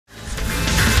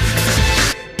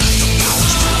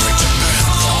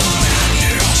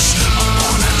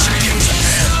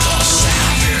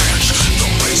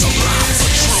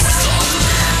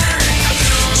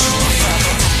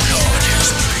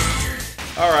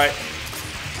Alright.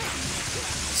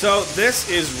 So, this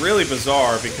is really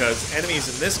bizarre because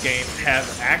enemies in this game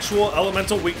have actual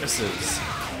elemental weaknesses.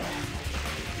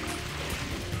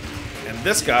 And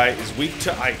this guy is weak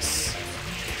to ice.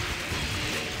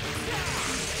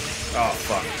 Oh,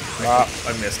 fuck.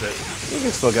 I missed it. You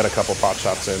can still get a couple pot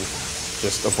shots in.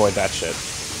 Just avoid that shit.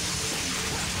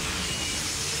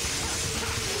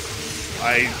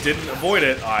 I didn't avoid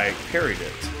it, I parried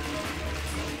it.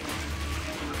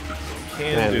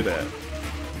 Can't do that.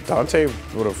 Dante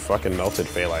would have fucking melted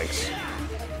Phalanx.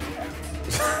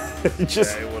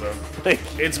 Just, yeah, he would have. like,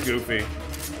 it's goofy.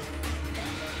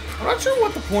 I'm not sure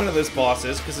what the point of this boss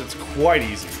is, because it's quite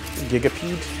easy.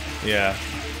 Gigapede? Yeah.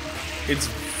 It's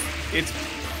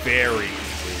very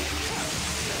easy.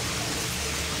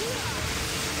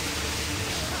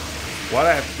 Why'd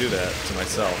I have to do that to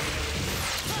myself?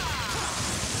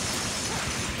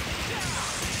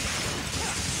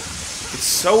 It's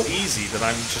so easy that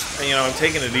I'm just, you know, I'm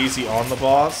taking it easy on the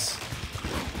boss.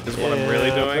 Is what I'm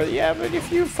really doing. But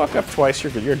if you fuck up twice,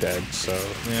 you're dead, so...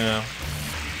 Yeah.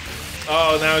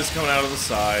 Oh, now he's coming out of the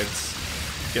sides.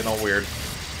 Getting all weird.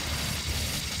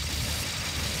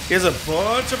 He has a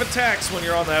bunch of attacks when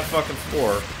you're on that fucking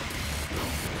floor.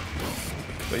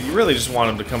 But you really just want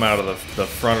him to come out of the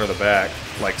front or the back,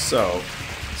 like so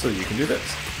that you can do this.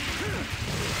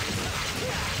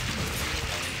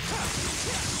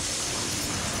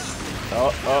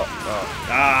 Oh.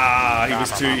 Ah, he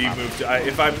was too. He moved.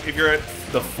 If you're at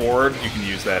the forward, you can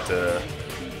use that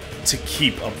to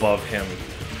keep above him.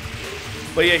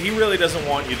 But yeah, he really doesn't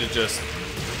want you to just.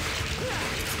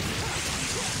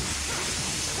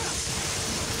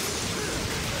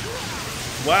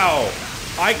 Wow,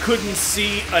 I couldn't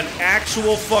see an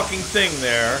actual fucking thing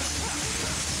there.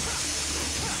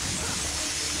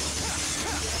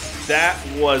 That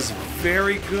was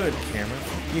very good, Cameron.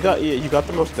 You got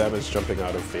the most damage jumping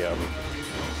out of the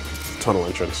tunnel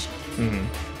entrance. Mm-hmm.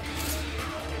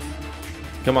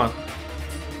 Come on.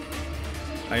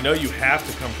 I know you have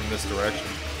to come from this direction.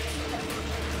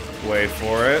 Wait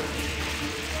for it.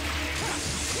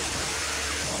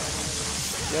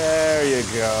 There you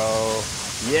go.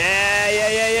 Yeah.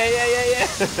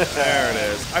 There it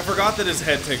is. I forgot that his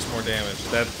head takes more damage.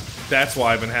 That's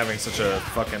why I've been having such a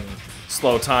fucking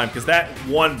slow time, because that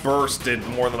one burst did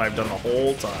more than I've done the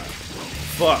whole time.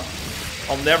 Fuck.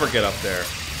 I'll never get up there.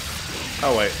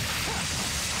 Oh, wait.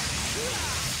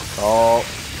 Oh.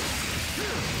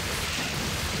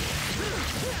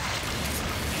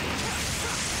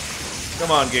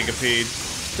 Come on, Gigapede.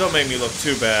 Don't make me look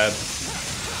too bad.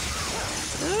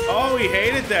 Oh, he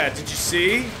hated that. Did you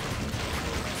see?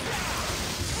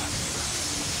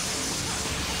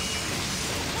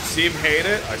 See him hate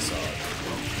it? I saw it.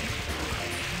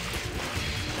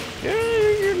 Yeah,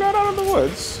 you're not out of the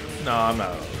woods. No, I'm not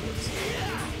out of the woods.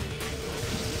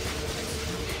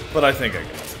 But I think I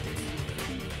got it.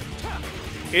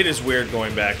 It is weird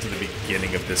going back to the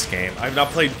beginning of this game. I've not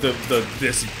played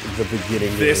this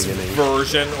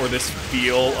version or this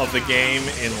feel of the game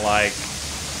in like,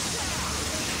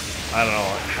 I don't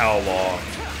know how long.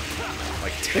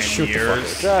 Like 10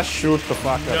 years. Just shoot the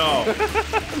fuck up.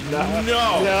 No.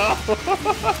 No.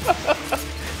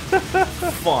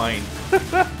 Fine.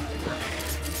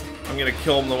 I'm gonna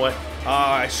kill him the way.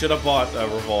 I should have bought a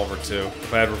revolver too.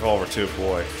 If I had revolver too,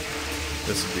 boy,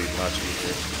 this would be much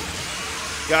easier.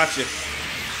 Gotcha.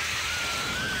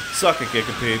 Suck it,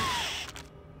 Gigapede.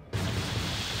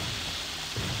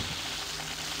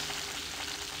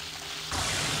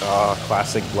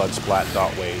 Classic blood splat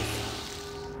dot wave.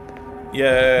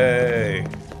 Yay.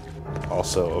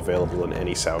 Also available in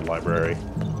any sound library.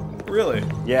 Really?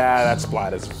 Yeah, that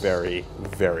splat is very,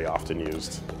 very often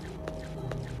used.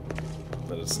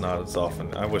 But it's not as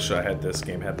often. I wish I had this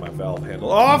game had my valve handle.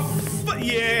 Oh,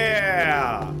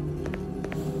 yeah!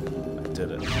 I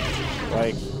did it.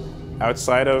 Like,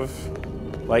 outside of,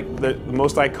 like, the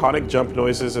most iconic jump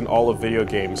noises in all of video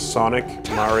games, Sonic,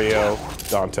 Mario,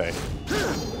 Dante.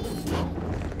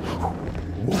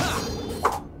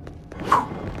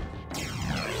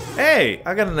 Hey,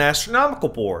 I got an astronomical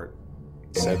board.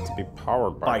 Said to be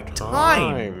powered by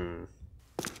time.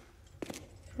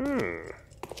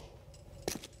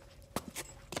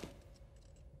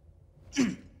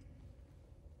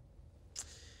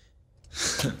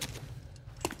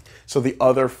 So the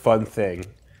other fun thing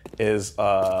is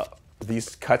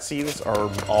these cutscenes are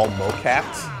all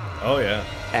mocapped. Oh yeah.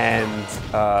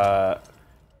 And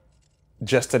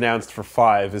just announced for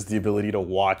 5 is the ability to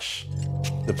watch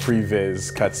the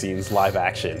previs cutscenes live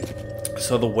action.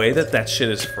 So the way that shit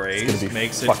is phrased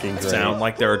makes it sound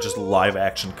like there are just live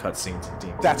action cutscenes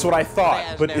in DMC. That's what I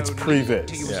thought, but it's previs.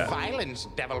 To use violence,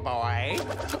 devil boy.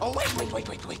 Oh,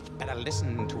 wait. Better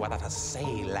listen to what I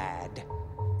say, lad.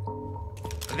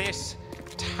 This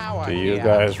tower. Do you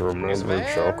guys remember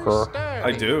Joker?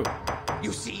 I do.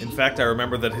 You see? In fact, I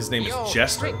remember that his name is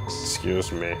Jester.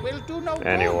 Excuse me. No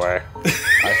anyway,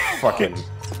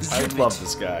 I love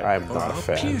this guy. I'm not a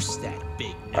fan.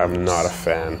 I'm not a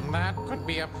fan. That could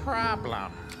be a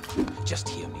problem. Just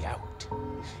hear me out.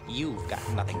 You've got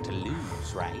nothing to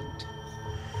lose, right?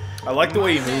 I like the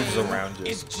way he moves around you.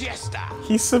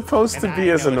 He's supposed to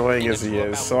be as annoying as he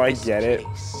is, so I get it.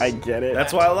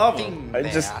 That's why I love him. I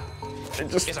just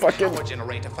fucking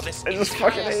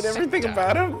hate everything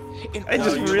about him. I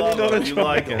just really don't enjoy him. You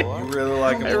like him. You really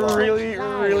like him.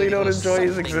 I really don't enjoy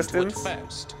his existence.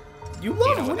 You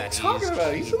love him. What are you talking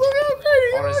about? You should look how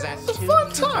great. It's a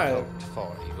fun time.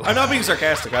 I'm not being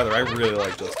sarcastic either. I really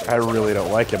like Justin. I really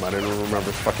don't like him. I don't even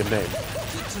remember his fucking name.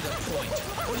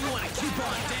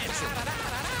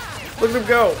 Look at him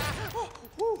go.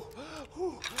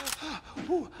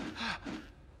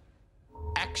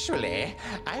 Actually,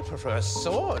 I prefer a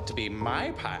sword to be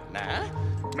my partner.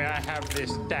 May I have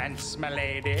this dance, my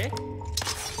lady?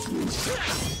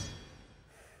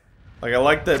 Like I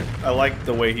like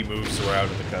the way he moves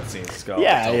around in the cutscenes.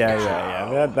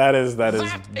 Yeah. That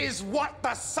is what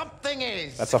the something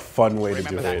is. That's a fun way to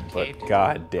do it, but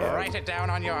god damn. Write it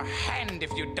down on your hand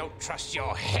if you don't trust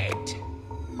your head.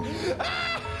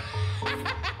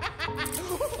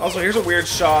 Also, here's a weird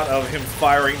shot of him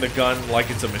firing the gun like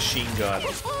it's a machine gun.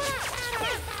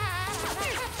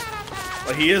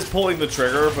 Like he is pulling the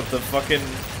trigger, but the fucking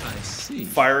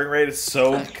firing rate is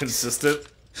so consistent.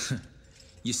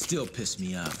 You still piss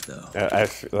me off, though. I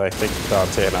think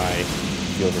Dante and I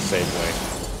feel the same way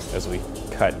as we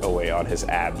cut away on his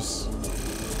abs.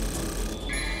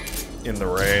 In the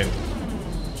rain.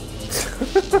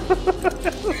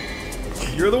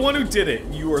 You're the one who did it.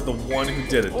 You are the one who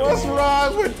did it. What's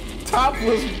wrong with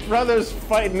topless brothers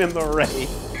fighting in the rain?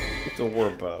 Don't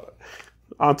worry about it.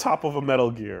 On top of a Metal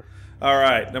Gear.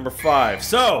 Alright, number 5.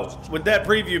 So, with that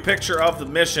preview picture of the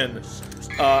mission,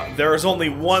 there is only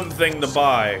one thing to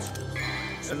buy.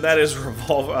 And that is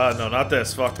Revolver. No, not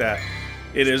this. Fuck that.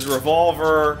 It is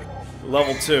Revolver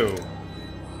level 2.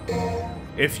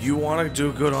 If you want to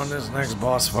do good on this next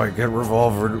boss fight, get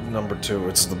Revolver number 2.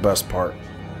 It's the best part.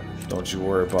 Don't you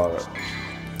worry about it.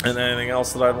 And anything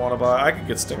else that I'd want to buy, I could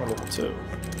get Stinger level 2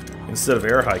 instead of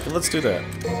Air Hike. Let's do that.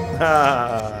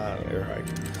 Air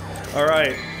Hike. All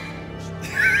right.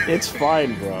 It's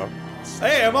fine, bro.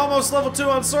 Hey, I'm almost level 2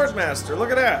 on Swordmaster. Look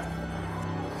at that.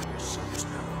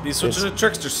 Be switching to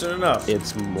Trickster soon enough.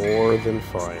 It's more than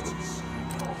fine.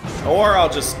 Or I'll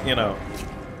just, you know.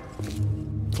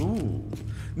 Ooh.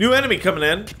 New enemy coming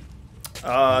in.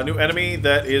 New enemy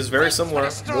that is very similar,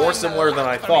 more similar than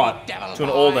I thought, to an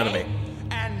old enemy.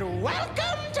 And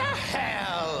welcome to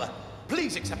hell!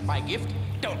 Please accept my gift.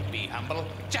 Don't be humble.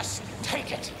 Just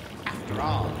take it. After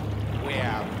all,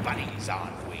 we're buddies,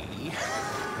 aren't we?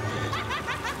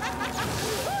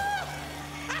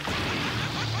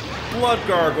 Blood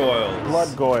gargoyles.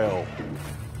 Blood goyle.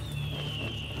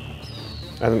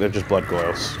 I think they're just blood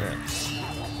goyles. Yeah.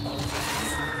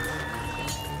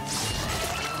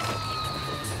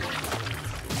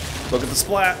 Look at the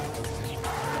splat.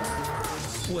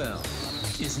 Well,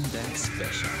 isn't that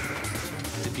special?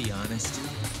 To be honest,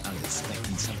 I was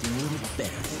expecting something a little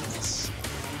better than this.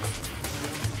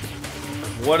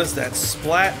 What does that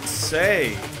splat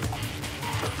say?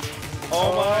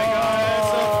 Oh my god,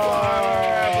 it's a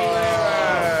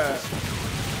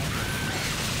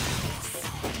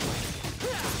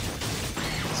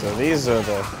fire! So these are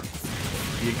the...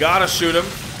 You gotta shoot him.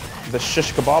 The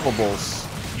shish kebabables.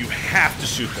 You have to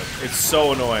shoot them. It's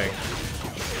so annoying.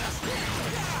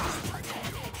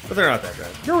 But they're not that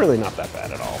bad. You're really not that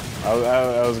bad at all.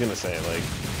 I was gonna say, like...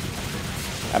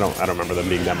 I don't remember them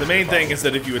being that much. The main thing is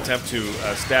that if you attempt to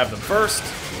stab them first,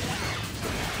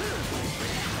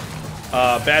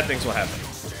 bad things will happen.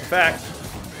 In fact,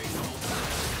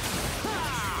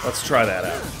 let's try that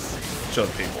out. Show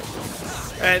the people.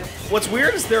 And what's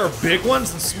weird is there are big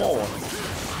ones and small ones.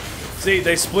 See,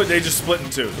 they just split in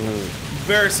two.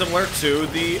 Very similar to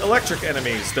the electric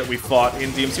enemies that we fought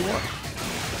in DMC 1.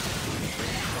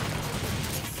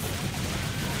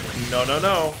 No, no,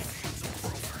 no.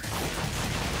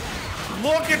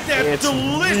 Look at that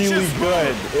delicious... It's really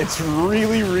good. It's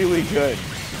really, really good.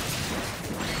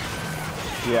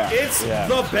 Yeah. It's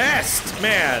the best,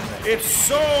 man. It's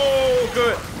so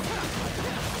good.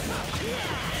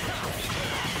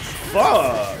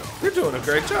 Fuck. You're doing a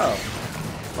great job.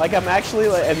 Like, I'm actually,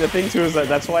 like, and the thing too is that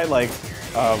that's why, like,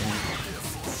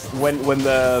 when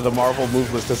the Marvel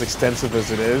move list is extensive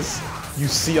as it is, you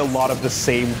see a lot of the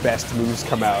same best moves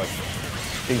come out,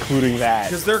 including that.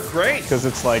 Because they're great. Because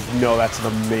it's like, no, that's an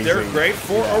amazing. They're great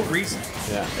for a reason.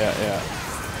 Yeah, yeah, yeah.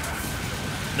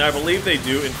 Now, I believe they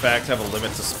do, in fact, have a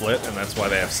limit to split, and that's why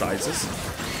they have sizes.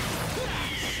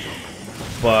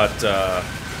 But,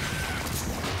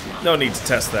 no need to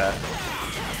test that.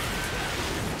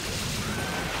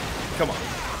 Come on.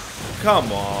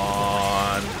 Come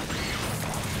on.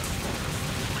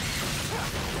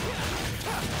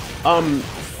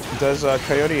 Does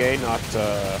Coyote A not,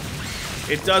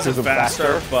 It does it it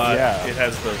faster, but yeah. it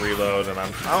has the reload, and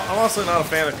I'm also not a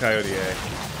fan of Coyote A.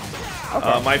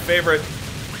 Okay. My favorite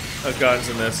guns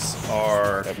in this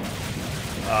are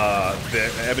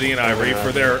the Ebony and Ivory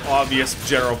for their obvious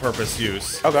general purpose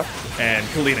use. Okay. And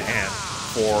Kalina Ann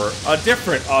for a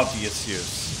different obvious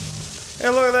use. Hey,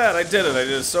 look at that! I did it! I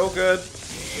did it so good.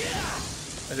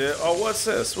 I did. Oh, what's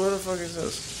this? What the fuck is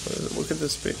this? What could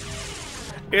this be?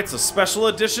 It's a special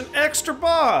edition extra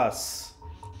boss.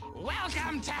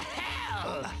 Welcome to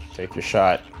hell! Take your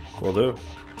shot. Will do.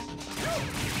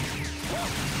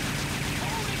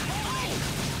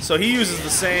 So he uses the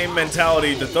same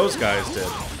mentality that those guys did.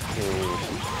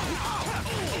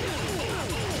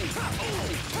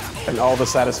 And all the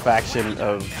satisfaction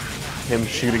of him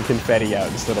shooting confetti out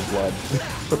instead of blood.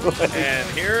 And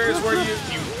here's where you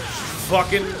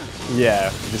fucking...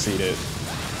 Yeah, just eat it.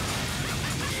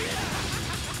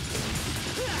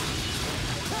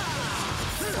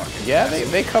 Yeah,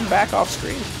 they come back off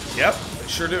screen. Yep, they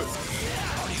sure do.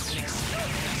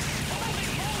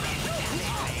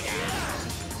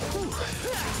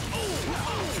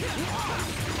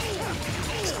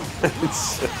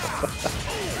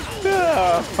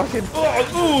 Fucking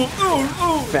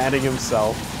fanning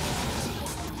himself.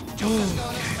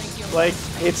 Like,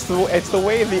 it's the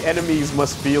way the enemies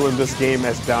must feel in this game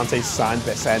as Dante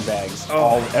sandbags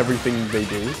everything they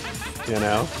do, you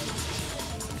know?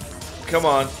 Come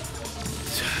on.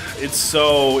 It's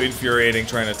so infuriating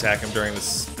trying to attack him during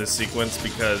this sequence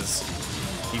because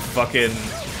he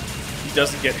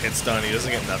doesn't get hit stun, he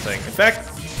doesn't get nothing. In fact,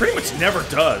 he pretty much never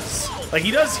does. Like, he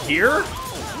does here,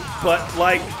 but,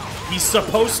 like, he's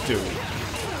supposed to.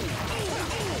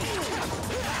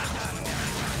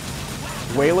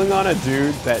 Wailing on a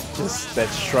dude that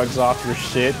shrugs off your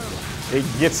shit, it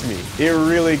gets me. It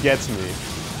really gets me.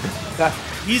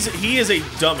 He is a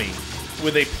dummy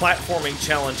with a platforming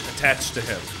challenge attached to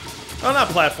him. Oh, not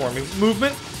platforming.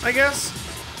 Movement, I guess?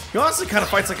 He honestly kind of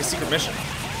fights like a secret mission.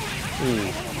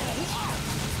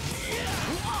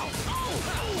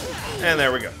 And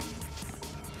there we go.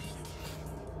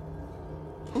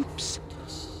 Oops.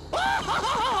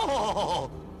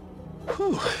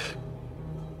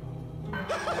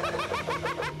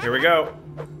 Here we go.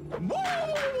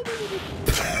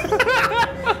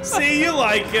 See, you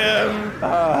like him.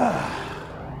 Come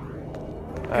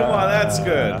on, that's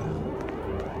good.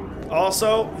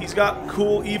 Also, he's got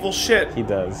cool evil shit. He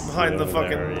does. Behind the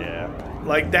fucking... There, yeah.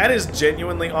 Like, that is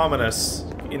genuinely ominous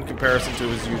in comparison to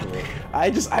his usual. I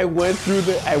went through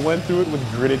it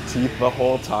with gritted teeth the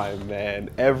whole time, man.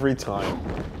 Every time.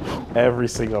 Every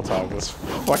single time. It was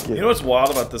fucking... You know what's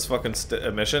wild about this fucking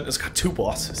mission? It's got 2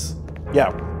 bosses.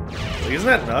 Yeah. Like, isn't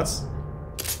that nuts?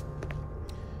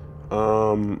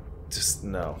 Just,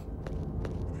 no.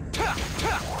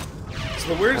 So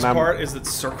the weirdest part is that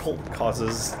circle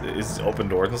is open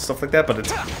doors and stuff like that, but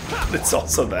it's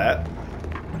also that.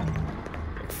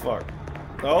 Like, fuck.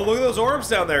 Oh, look at those orbs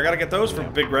down there. Gotta get those for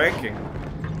big ranking.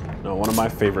 No, one of my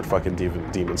favorite fucking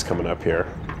demons coming up here.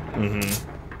 Mm-hmm.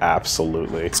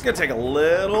 Absolutely. It's gonna take a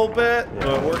little bit,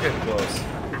 but we're getting close.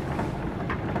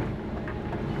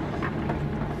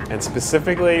 And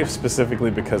specifically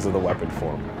because of the weapon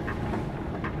form.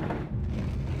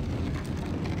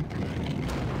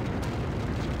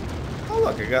 Oh,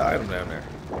 look, I got an item down there.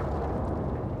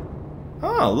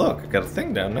 Oh, look, I got a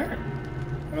thing down there.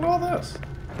 Look at all this.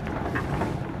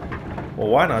 Well,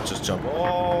 why not just jump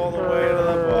all the way to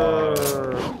the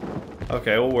bottom?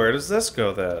 Okay, well, where does this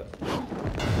go then?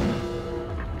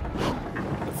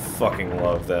 I fucking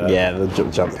love that. Yeah, the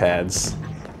jump pads.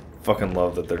 Fucking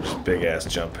love that they're just big-ass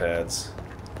jump pads.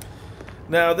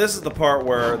 Now, this is the part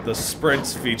where the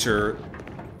sprints feature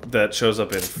that shows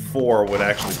up in 4 would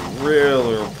actually be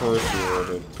really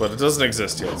appreciated, but it doesn't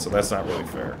exist yet, so that's not really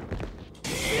fair.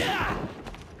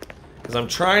 Because I'm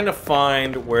trying to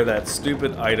find where that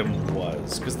stupid item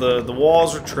was. Because the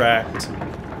walls are tracked,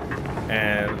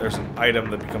 and there's an item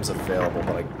that becomes available,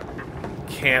 but I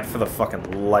can't for the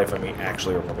fucking life of me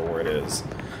actually remember where it is.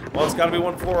 Well, it's gotta be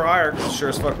 1 floor higher, because it sure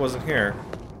as fuck wasn't here.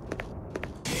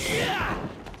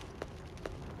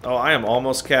 Oh, I am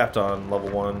almost capped on level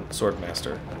 1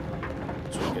 Swordmaster.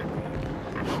 So we get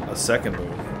a second move.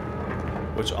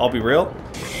 Which, I'll be real,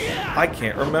 I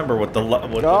can't remember what the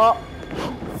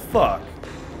fuck.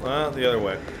 Well, the other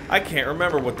way. I can't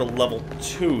remember what the level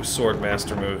 2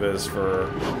 Swordmaster move is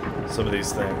for some of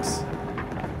these things.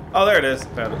 Oh, there it is.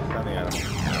 Found it. Found the item.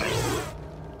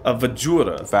 A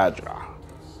Vajra. Vajra.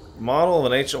 Model of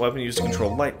an ancient weapon used to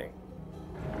control lightning.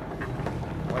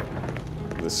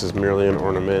 This is merely an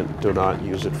ornament. Do not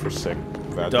use it for sick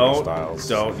Vajra styles.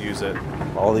 Don't use it.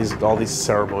 All these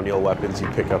ceremonial weapons you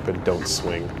pick up and don't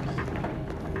swing.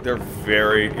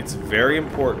 It's very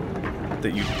important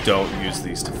that you don't use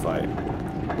these to fight.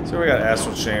 So we got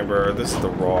Astral Chamber. This is the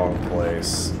wrong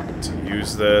place to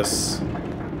use this.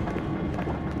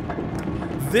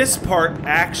 This part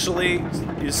actually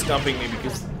is stumping me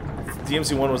because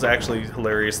DMC1 was actually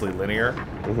hilariously linear.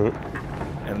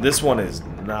 And this one is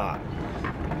not.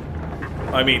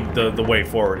 I mean, the way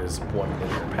forward is one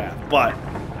linear path, but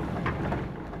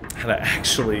how to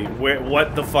actually,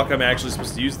 what the fuck I'm actually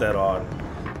supposed to use that on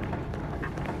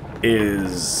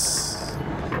is...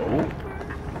 Oh.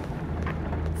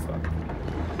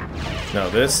 Fuck. No,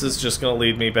 this is just gonna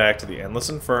lead me back to the Endless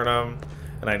Infernum,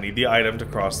 and I need the item to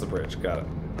cross the bridge. Got it.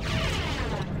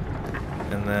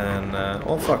 And then,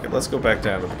 well, fuck it. Let's go back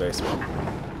down to the basement.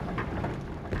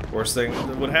 Worst thing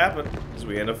that would happen is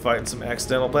we end up fighting some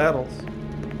accidental battles.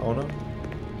 Oh no.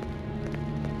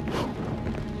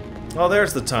 Oh,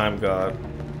 there's the time god.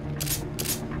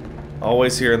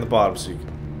 Always here in the bottom so you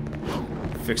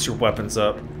can fix your weapons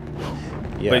up.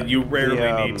 Yeah, but you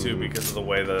rarely need to because of the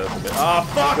way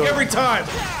fuck, every time!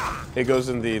 It goes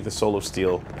in the Soul of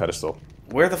Steel pedestal.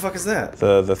 Where the fuck is that?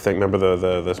 The thing, remember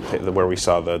the where we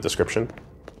saw the description?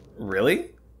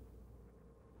 Really?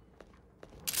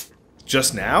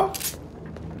 Just now?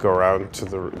 Go around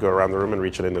the room and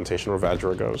reach an indentation where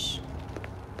Vajra goes.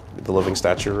 The living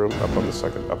statue room up to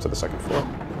the second floor.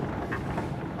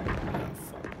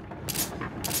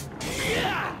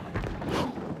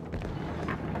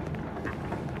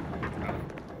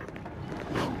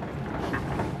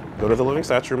 Go to the living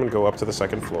statue room and go up to the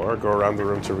second floor. Go around the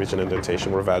room to reach an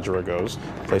indentation where Vajra goes.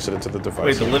 Place it into the device.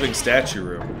 Wait, the living statue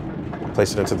room.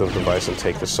 Place it into the device and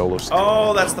take the Soul of Steel.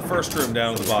 Oh, that's the first room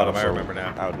down at the bottom. I remember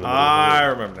now. I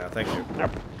remember now. Thank you.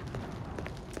 Yep.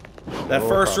 That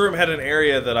first room had an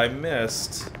area that I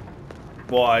missed.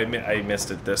 Well, I missed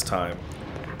it this time.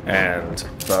 And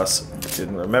thus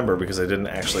didn't remember because I didn't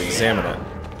actually examine it.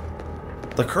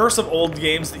 The curse of old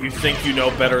games that you think you know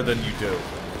better than you do.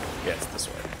 Yeah, it's this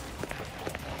way.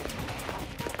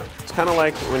 It's kind of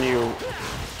like when you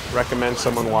recommend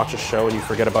someone watch a show and you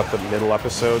forget about the middle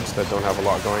episodes that don't have a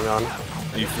lot going on.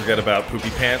 You forget about Poopy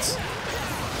Pants?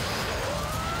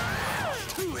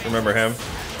 Remember him?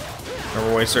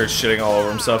 Remember when he started shitting all over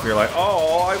himself? You're like,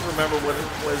 oh, I remember when it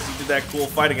was he did that cool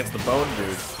fight against the Bone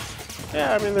Dude.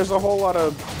 Yeah, I mean, there's a whole lot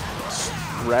of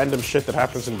random shit that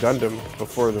happens in Gundam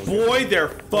before the... Boy, there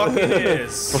fucking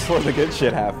is! Before the good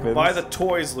shit happens. Buy the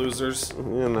toys, losers.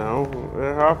 You know,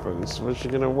 it happens. What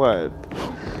you gonna what?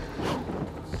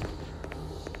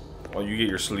 Well, you get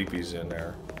your sleepies in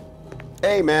there.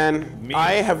 Hey, man.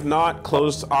 I have not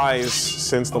closed eyes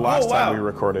since the last time we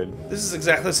recorded. This is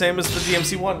exactly the same as the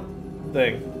DMC1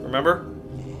 thing. Remember?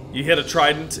 You hit a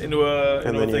trident into a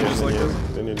thing just like this.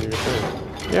 Then you do your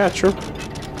thing. Yeah, true.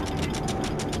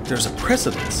 There's a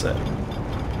precedent set.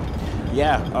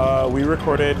 Yeah, we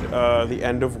recorded the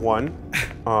end of 1.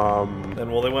 Then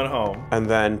Woolie went home. And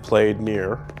then played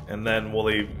Nier. And then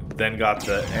Woolie then got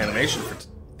the animation for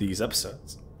these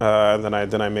episodes. And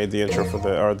then I made the intro for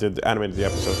animated the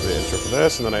episode for the intro for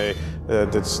this, and then I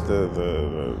did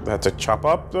had to chop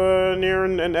up the Nier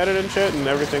and edit and shit, and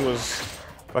everything was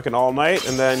fucking all night,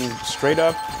 and then straight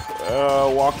up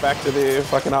walk back to the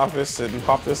fucking office and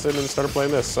pop this in and started playing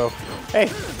this. So, hey,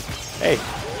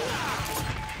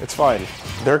 it's fine.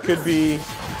 There could be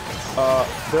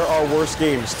there are worse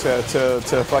games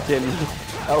to fucking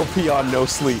LP on no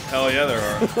sleep. Hell yeah, there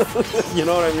are. You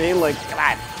know what I mean? Like,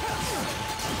 God.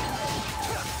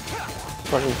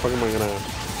 Fucking am I gonna...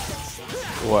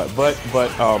 What? But,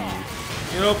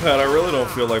 You know, Pat, I really don't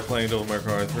feel like playing Devil May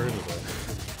Cry 3 today.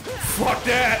 Fuck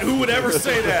that! Who would ever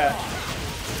say that?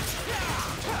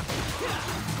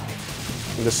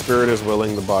 The spirit is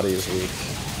willing, the body is weak.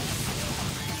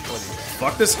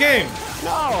 Fuck this game!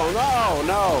 No!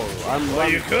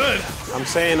 You could! I'm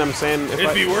saying...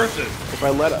 It'd be worth it.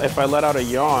 If I let out a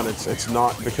yawn, it's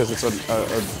not because it's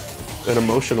an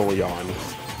emotional yawn.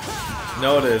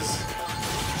 No, it is.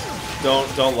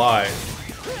 Don't lie.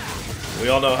 We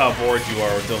all know how bored you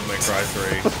are with Devil May Cry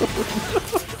 3.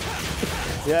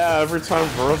 Yeah, every time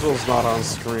Virgil's not on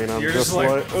screen, I'm You're just just like,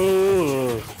 like,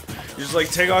 ugh. You're just like,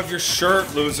 take off your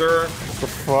shirt, loser. What the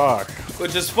fuck?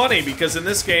 Which is funny, because in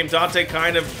this game, Dante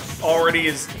kind of already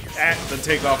is at the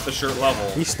take off the shirt level.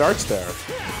 He starts there.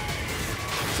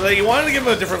 So they wanted to give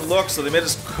him a different look, so they made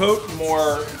his coat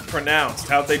more pronounced.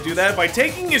 How'd they do that? By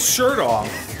taking his shirt off.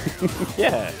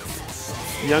 Yeah.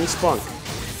 Young Spunk.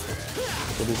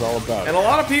 That's what he's all about. And a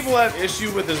lot of people have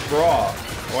issue with his bra.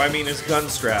 Or I mean his gun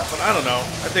strap. But I don't know.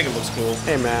 I think it looks cool.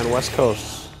 Hey man, West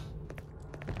Coast.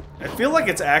 I feel like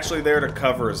it's actually there to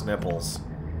cover his nipples.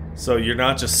 So you're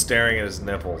not just staring at his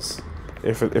nipples.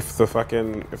 If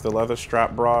the leather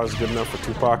strap bra is good enough for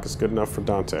Tupac, it's good enough for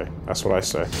Dante. That's what I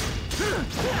say.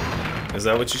 Is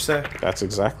that what you say? That's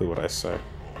exactly what I say.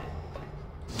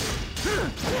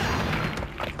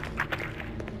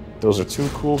 Those are two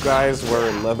cool guys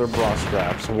wearing leather bra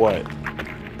straps. What?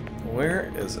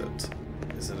 Where is it?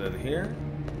 Is it in here?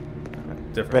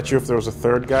 Different. Bet you if there was a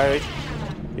third guy,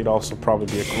 he'd also probably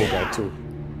be a cool guy too.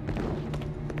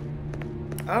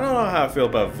 I don't know how I feel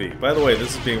about V. By the way,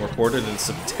 this is being recorded in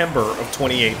September of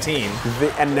 2018.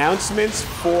 The announcements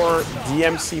for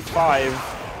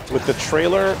DMC5 with the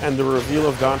trailer and the reveal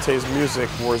of Dante's music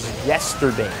was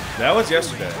yesterday. That was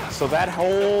yesterday. So that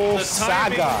whole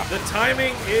saga, The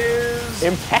timing is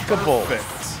impeccable.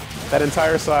 perfect. That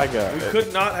entire saga. We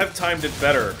could not have timed it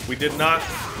better. We did not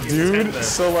intend Dude, this.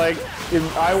 so like,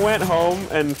 if I went home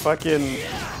and fucking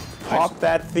popped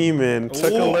that theme in,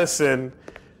 took a Ooh. listen.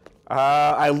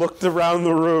 I looked around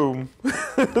the room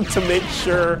to make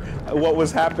sure what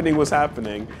was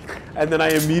happening, and then I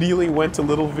immediately went to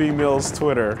Little V Mill's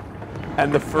Twitter,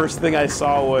 and the first thing I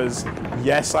saw was,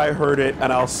 "Yes, I heard it,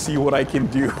 and I'll see what I can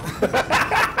do."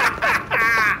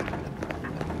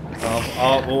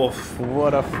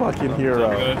 What a fucking hero!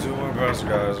 I'm gonna do my best,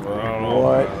 guys, but I don't know.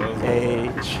 What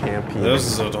a champion! This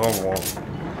is a tough one.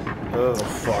 Oh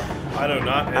fuck! I do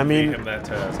not envy him that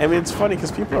task. I mean, it's funny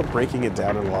because people are breaking it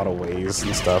down in a lot of ways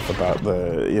and stuff about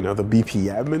the, the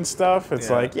BPM and stuff. It's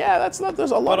like, yeah, that's not.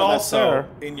 There's a lot But of that also, there.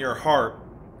 in your heart,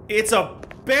 it's a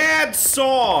bad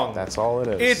song. That's all it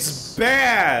is. It's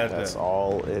bad. That's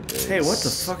all it is. Hey, what the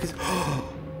fuck is?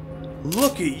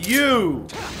 Look at you!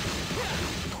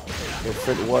 If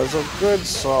it was a good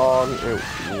song,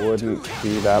 it wouldn't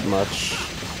be that much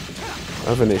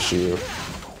of an issue.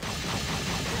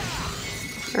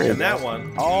 And that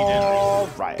one, all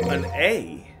right, an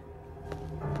A.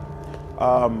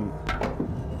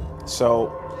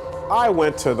 So, I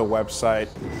went to the website.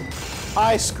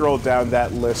 I scrolled down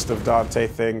that list of Dante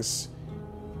things.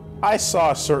 I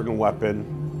saw a certain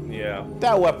weapon. Yeah.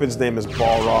 That weapon's name is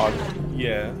Balrog.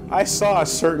 Yeah. I saw a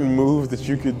certain move that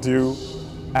you could do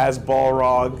as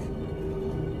Balrog.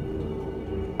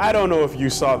 I don't know if you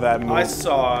saw that move. I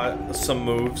saw some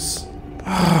moves.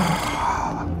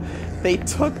 They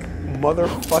took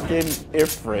motherfucking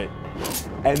Ifrit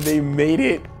and they made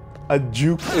it a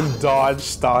juke and dodge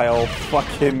style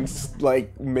fucking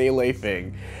like melee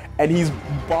thing. And he's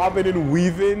bobbing and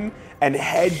weaving and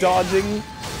head dodging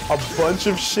a bunch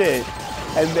of shit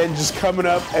and then just coming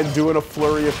up and doing a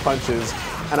flurry of punches,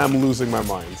 and I'm losing my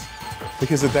mind.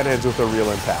 Because it then ends with a real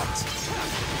impact.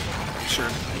 Sure.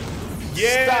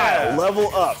 Yeah! Style,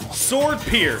 level up. Sword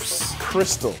pierce.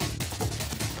 Crystal.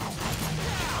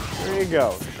 There you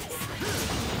go.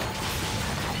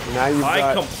 Now you've I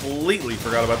got completely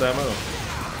forgot about that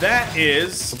move. That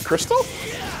is... Crystal?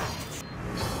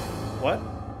 What?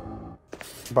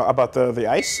 About the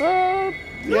ice, ice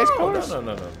pillars?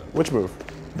 No. Which move?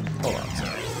 Hold on a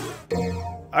second.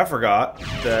 I forgot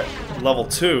that level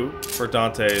 2 for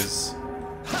Dante's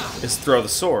is throw the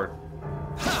sword.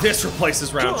 This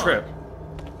replaces round trip.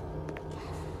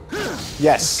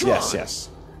 Yes.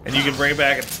 And you can bring it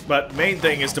back, but main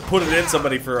thing is to put it in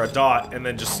somebody for a dot and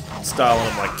then just style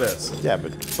them like this. Yeah,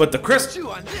 but But the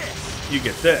crystal, you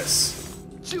get this.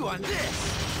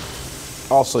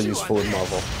 also useful in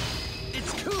Marvel.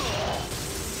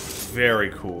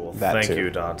 Very cool. That Thank too. you,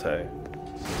 Dante.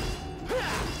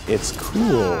 It's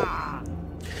cool.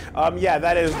 Yeah,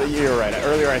 that is. You're right.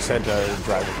 Earlier I said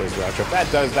drive replaces round trip.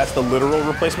 That's the literal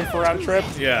replacement for round trip.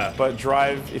 Yeah. But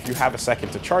drive, if you have a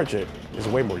second to charge it, is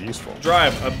way more useful.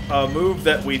 Drive, a move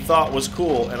that we thought was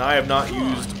cool, and I have not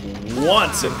used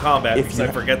once in combat because I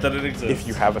forget that it exists. If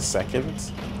you have a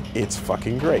second, it's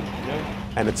fucking great.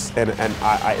 Yeah. And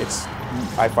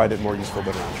I find it more useful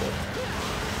than round trip.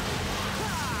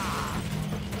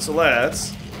 So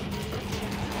let's...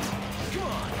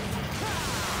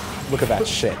 Look at that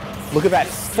shit. Look at that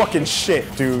fucking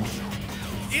shit, dude.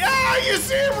 Yeah, you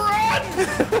see him run!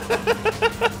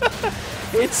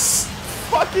 It's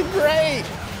fucking great.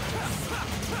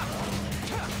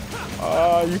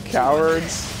 Oh, you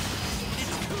cowards.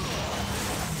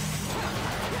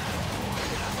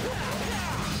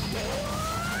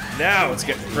 Now it's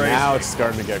getting crazy. Now it's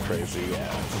starting to get crazy,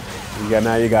 yeah.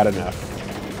 Now you got enough.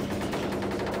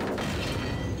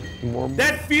 More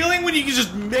that feeling when you can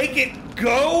just make it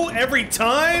go every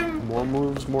time? More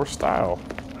moves, more style.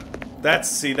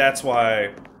 That's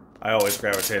why I always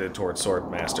gravitated towards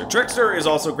Swordmaster. Trickster is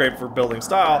also great for building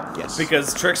style. Yes.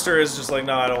 Because Trickster is just like,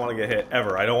 no, I don't want to get hit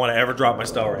ever. I don't want to ever drop my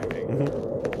style ranking.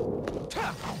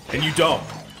 And you don't.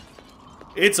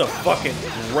 It's a fucking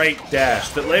great dash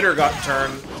that later got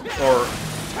turned, or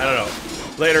I don't know,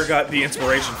 later got the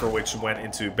inspiration for which went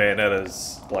into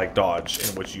Bayonetta's like dodge,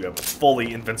 in which you have a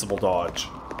fully invincible dodge.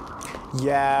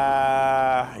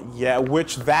 Yeah,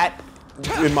 which that,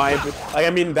 in my, I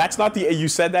mean, that's not the, you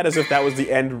said that as if that was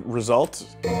the end result,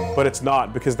 but it's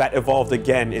not, because that evolved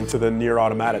again into the Nier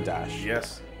Automata dash.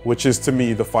 Yes. Which is, to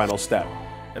me, the final step.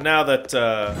 And now that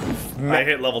I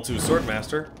hit level 2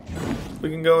 Swordmaster, we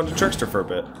can go into Trickster for a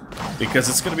bit. Because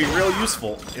it's going to be real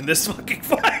useful in this fucking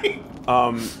fight.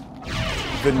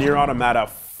 The Nier Automata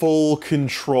full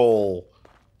control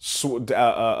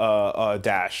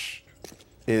dash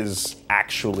is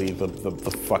actually the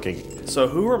fucking... So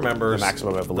who remembers the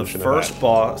maximum evolution the first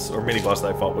boss, or mini-boss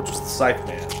that I fought, which was the Scythe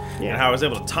Man, and how I was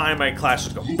able to time my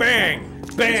clashes, go bang,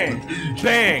 bang,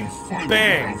 bang,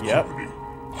 bang. Yep.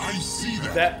 I see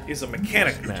that. That is a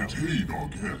mechanic now. Entertain our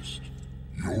guest.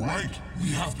 You're right. We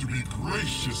have to be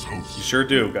gracious hosts. You sure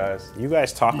do, guys. You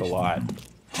guys talk a lot.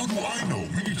 How do I know?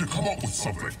 We need to come up with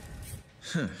something.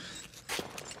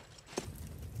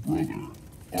 Brother,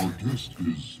 our guest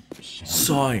is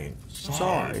Sighing.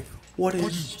 Sigh. What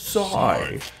is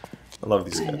sigh? I love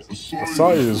these guys.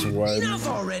 Sigh is one. Enough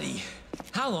already!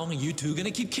 How long are you two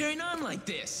gonna keep carrying on like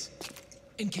this?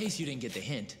 In case you didn't get the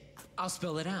hint, I'll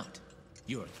spell it out.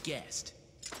 Your guest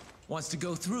wants to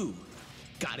go through.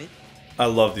 Got it? I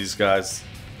love these guys.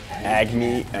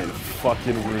 Agni and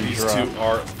fucking Rudra. These two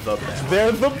are the best.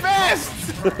 They're the best!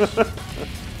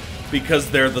 Because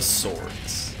they're the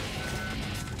swords.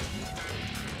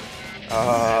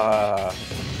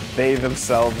 They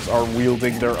themselves are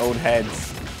wielding their own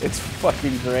heads. It's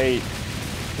fucking great.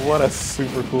 What a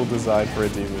super cool design for a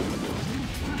demon.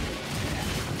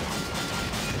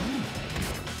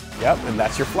 Yep, and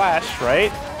that's your flash,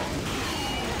 right?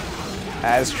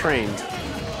 As trained.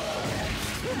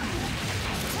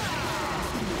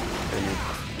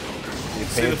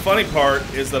 See, the funny part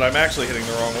is that I'm actually hitting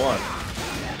the wrong one.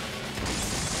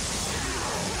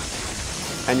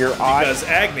 And your eye... Because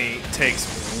Agni takes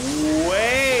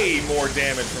way more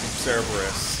damage from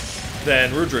Cerberus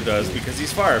than Rudra does because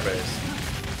he's fire-based.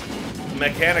 A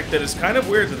mechanic that is kind of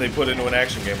weird that they put into an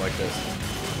action game like this.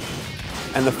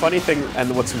 And the funny thing,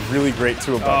 and what's really great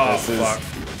too about this is...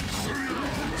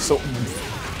 So,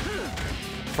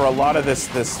 for a lot of this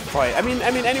fight, I mean,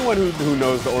 anyone who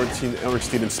knows the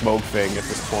Ornstein and Smoke thing at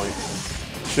this point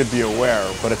should be aware.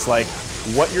 But it's like,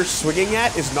 what you're swinging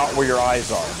at is not where your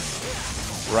eyes are,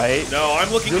 right? No, I'm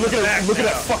looking. You're looking at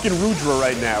fucking Rudra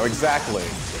right now, exactly.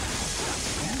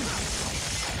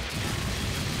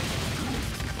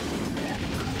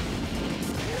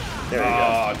 There you go.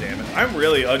 Oh, damn it! I'm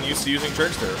really unused to using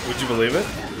Trickster. Would you believe it?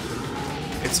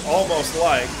 It's almost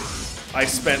like I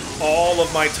spent all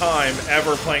of my time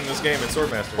ever playing this game in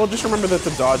Swordmaster. Well, just remember that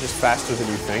the dodge is faster than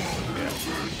you think.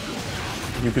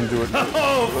 Yeah. You can do it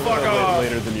Oh, fuck off!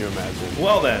 later than you imagine.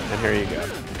 Well then. And here you go.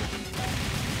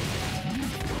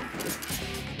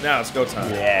 Now it's go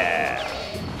time. Yeah.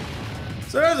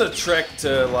 So there's a trick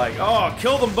to like, oh,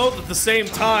 kill them both at the same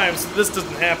time so this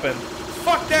doesn't happen.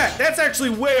 Fuck that! That's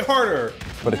actually way harder!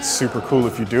 But it's super cool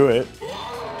if you do it.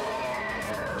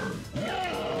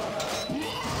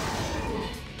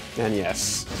 And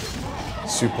yes,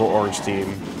 Super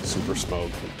Ornstein, Super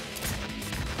Smoke.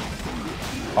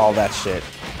 All that shit.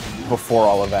 Before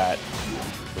all of that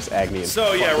was Agni and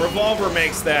So yeah, Revolver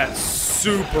makes that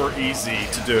super easy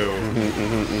to do.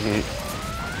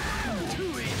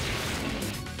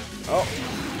 Oh,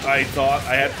 I thought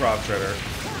I had Prop Treader.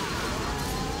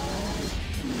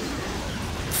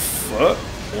 What?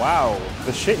 Wow,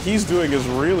 the shit he's doing is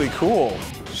really cool.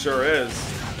 Sure is.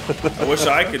 I wish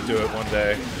I could do it one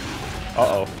day.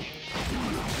 Uh-oh.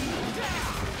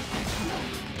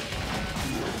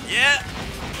 Yeah!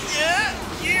 Yeah!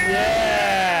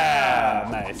 Yeah!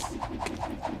 Nice.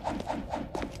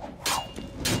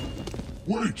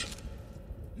 Wait!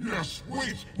 Yes,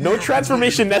 wait! No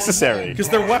transformation necessary. Because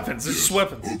they're weapons, they're just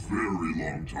weapons. A very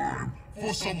long time.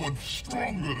 For someone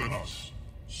stronger than us.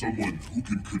 Someone who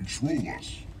can control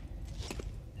us.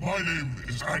 My name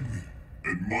is Agni.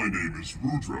 And my name is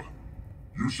Rudra.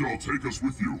 You shall take us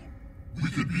with you. We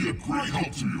could be a great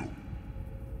help to you.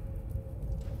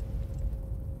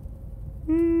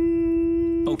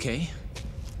 Okay,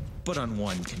 but on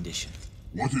one condition.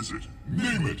 What is it?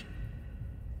 Name it.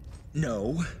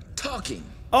 No talking.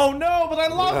 Oh no, but I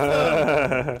love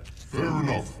them! Fair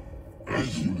enough.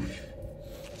 As you wish.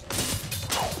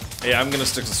 Yeah, I'm gonna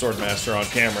stick to Swordmaster on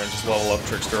camera and just level up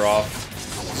Trickster off.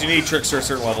 Because you need Trickster at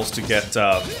certain levels to get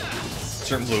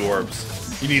certain blue orbs.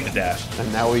 You need the dash.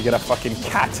 And now we get a fucking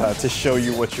kata to show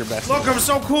you what you're messing Look, with. I'm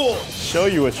so cool! Show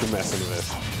you what you're messing with.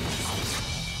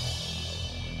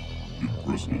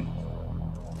 Impressive.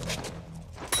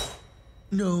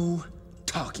 No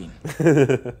talking.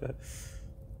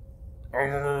 I'm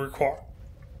gonna record.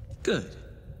 Good.